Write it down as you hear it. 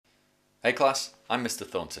Hey class, I'm Mr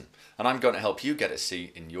Thornton and I'm going to help you get a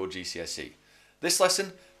C in your GCSE. This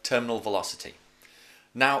lesson, terminal velocity.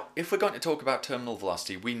 Now, if we're going to talk about terminal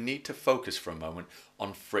velocity, we need to focus for a moment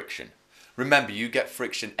on friction. Remember, you get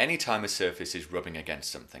friction anytime a surface is rubbing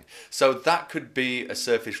against something. So that could be a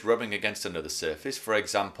surface rubbing against another surface. For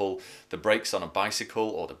example, the brakes on a bicycle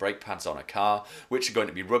or the brake pads on a car, which are going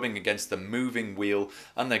to be rubbing against the moving wheel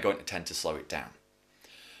and they're going to tend to slow it down.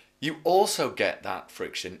 You also get that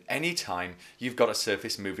friction anytime you've got a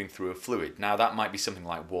surface moving through a fluid. Now that might be something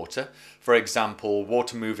like water. For example,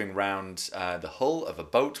 water moving around the hull of a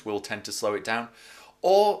boat will tend to slow it down.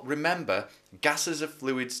 Or remember, gases are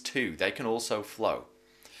fluids too, they can also flow.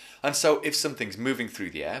 And so if something's moving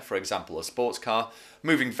through the air, for example a sports car,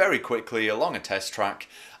 moving very quickly along a test track,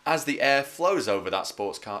 as the air flows over that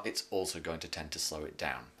sports car, it's also going to tend to slow it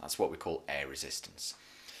down. That's what we call air resistance.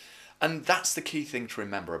 And that's the key thing to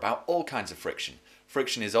remember about all kinds of friction.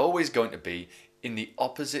 Friction is always going to be in the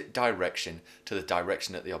opposite direction to the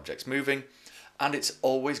direction that the object's moving, and it's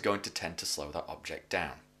always going to tend to slow that object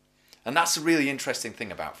down. And that's a really interesting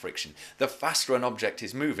thing about friction. The faster an object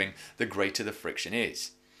is moving, the greater the friction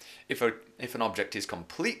is. If an object is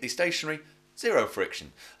completely stationary, zero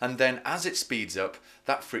friction. And then as it speeds up,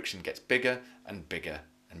 that friction gets bigger and bigger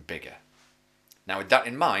and bigger. Now with that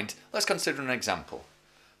in mind, let's consider an example.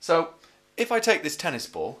 So, if I take this tennis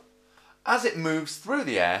ball, as it moves through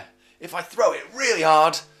the air, if I throw it really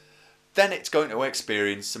hard, then it's going to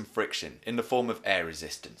experience some friction in the form of air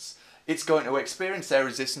resistance. It's going to experience air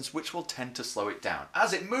resistance which will tend to slow it down.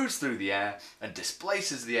 As it moves through the air and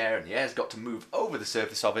displaces the air and the air's got to move over the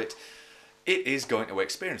surface of it, it is going to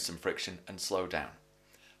experience some friction and slow down.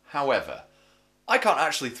 However, I can't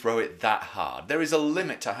actually throw it that hard. There is a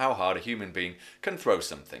limit to how hard a human being can throw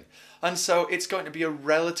something. And so it's going to be a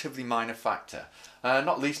relatively minor factor,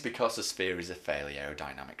 not least because the sphere is a fairly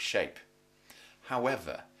aerodynamic shape.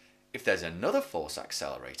 However, if there's another force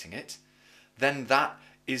accelerating it, then that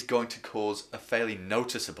is going to cause a fairly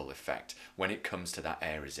noticeable effect when it comes to that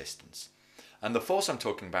air resistance. And the force I'm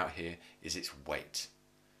talking about here is its weight.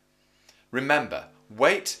 Remember,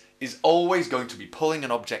 weight is always going to be pulling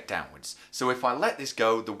an object downwards. So if I let this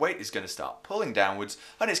go, the weight is going to start pulling downwards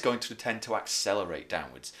and it's going to tend to accelerate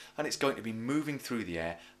downwards. And it's going to be moving through the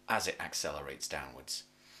air as it accelerates downwards.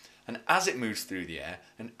 And as it moves through the air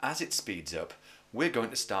and as it speeds up, we're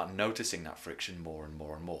going to start noticing that friction more and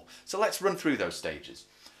more and more. So let's run through those stages.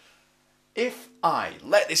 If I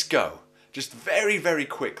let this go, just very, very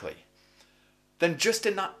quickly, then just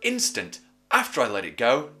in that instant after I let it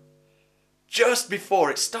go, just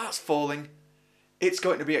before it starts falling, it's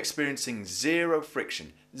going to be experiencing zero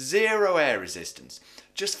friction, zero air resistance,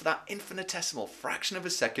 just for that infinitesimal fraction of a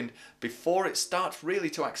second before it starts really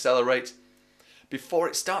to accelerate, before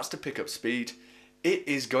it starts to pick up speed, it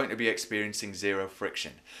is going to be experiencing zero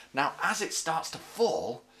friction. Now, as it starts to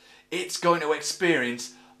fall, it's going to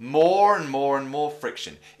experience more and more and more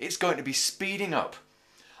friction. It's going to be speeding up.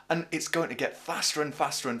 And it's going to get faster and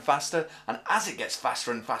faster and faster, and as it gets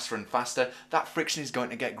faster and faster and faster, that friction is going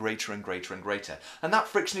to get greater and greater and greater. And that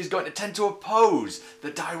friction is going to tend to oppose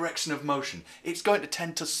the direction of motion. It's going to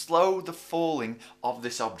tend to slow the falling of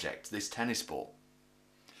this object, this tennis ball.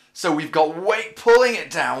 So we've got weight pulling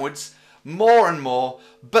it downwards, more and more,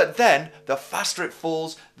 but then the faster it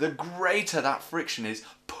falls, the greater that friction is,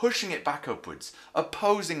 pushing it back upwards,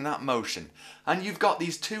 opposing that motion. And you've got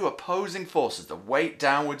these two opposing forces, the weight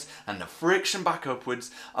downwards and the friction back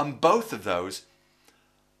upwards, and both of those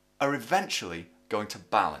are eventually going to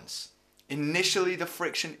balance. Initially the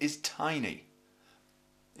friction is tiny.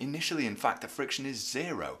 Initially, in fact, the friction is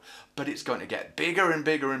zero, but it's going to get bigger and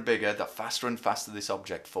bigger and bigger the faster and faster this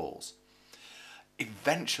object falls.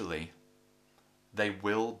 Eventually, they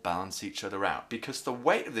will balance each other out because the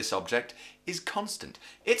weight of this object is constant.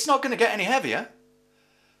 It's not going to get any heavier.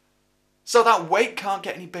 So that weight can't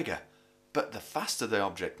get any bigger. But the faster the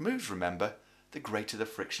object moves, remember, the greater the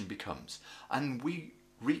friction becomes. And we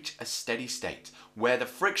reach a steady state where the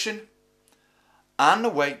friction and the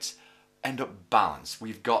weight end up balanced.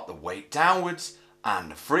 We've got the weight downwards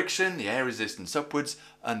and the friction, the air resistance upwards,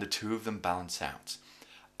 and the two of them balance out.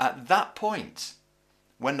 At that point,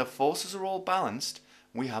 when the forces are all balanced,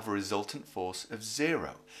 we have a resultant force of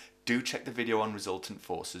zero. Do check the video on resultant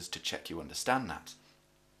forces to check you understand that.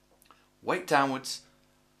 Weight downwards,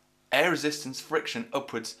 air resistance, friction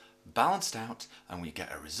upwards, balanced out, and we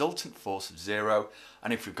get a resultant force of zero.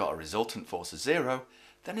 And if we've got a resultant force of zero,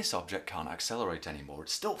 then this object can't accelerate anymore.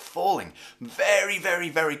 It's still falling very, very,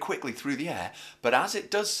 very quickly through the air, but as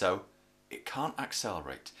it does so, it can't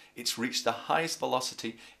accelerate. It's reached the highest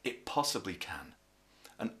velocity it possibly can.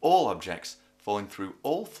 And all objects falling through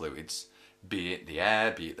all fluids, be it the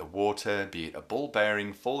air, be it the water, be it a ball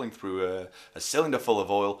bearing falling through a cylinder full of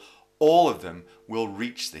oil, all of them will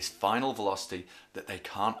reach this final velocity that they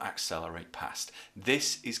can't accelerate past.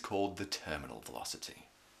 This is called the terminal velocity.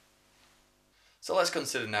 So let's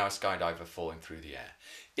consider now a skydiver falling through the air.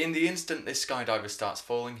 In the instant this skydiver starts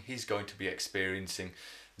falling, he's going to be experiencing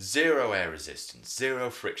zero air resistance, zero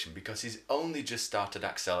friction, because he's only just started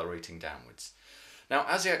accelerating downwards. Now,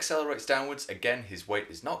 as he accelerates downwards, again, his weight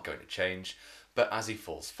is not going to change, but as he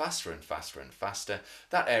falls faster and faster and faster,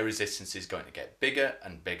 that air resistance is going to get bigger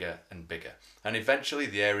and bigger and bigger. And eventually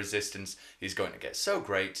the air resistance is going to get so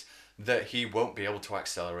great that he won't be able to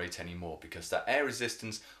accelerate anymore, because that air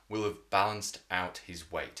resistance will have balanced out his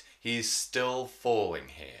weight. He is still falling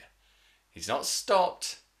here. He's not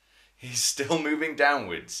stopped. He's still moving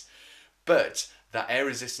downwards. But that air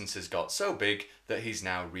resistance has got so big that he's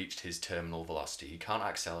now reached his terminal velocity. He can't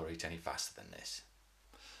accelerate any faster than this.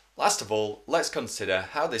 Last of all, let's consider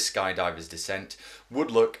how this skydiver's descent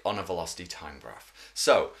would look on a velocity time graph.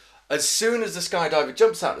 So, as soon as the skydiver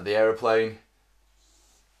jumps out of the aeroplane,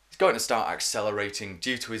 he's going to start accelerating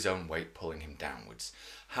due to his own weight pulling him downwards.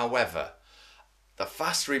 However, the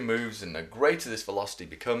faster he moves and the greater this velocity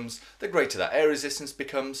becomes, the greater that air resistance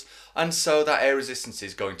becomes, and so that air resistance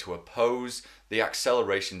is going to oppose the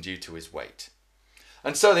acceleration due to his weight.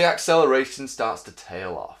 And so the acceleration starts to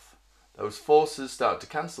tail off. Those forces start to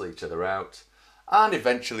cancel each other out, and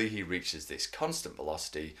eventually he reaches this constant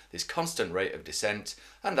velocity, this constant rate of descent,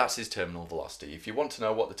 and that's his terminal velocity. If you want to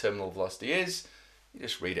know what the terminal velocity is, you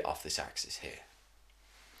just read it off this axis here.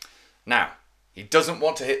 Now, he doesn't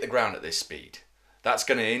want to hit the ground at this speed. That's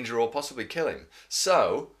going to injure or possibly kill him.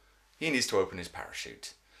 So, he needs to open his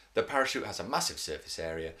parachute. The parachute has a massive surface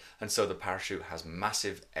area, and so the parachute has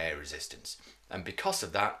massive air resistance. And because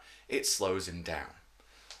of that, it slows him down.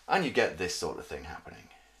 And you get this sort of thing happening.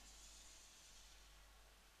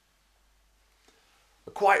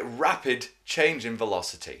 A quite rapid change in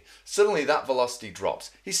velocity. Suddenly that velocity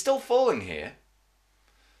drops. He's still falling here.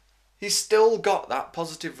 He's still got that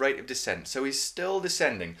positive rate of descent, so he's still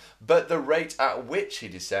descending, but the rate at which he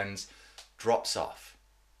descends drops off.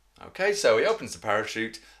 Okay, so he opens the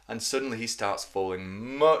parachute and suddenly he starts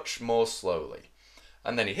falling much more slowly.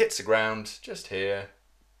 And then he hits the ground just here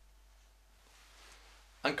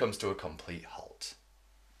and comes to a complete halt.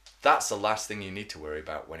 That's the last thing you need to worry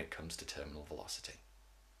about when it comes to terminal velocity.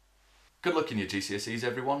 Good luck in your GCSEs,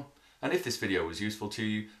 everyone. And if this video was useful to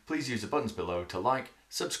you, please use the buttons below to like,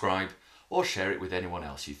 subscribe, or share it with anyone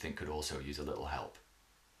else you think could also use a little help.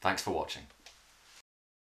 Thanks for watching.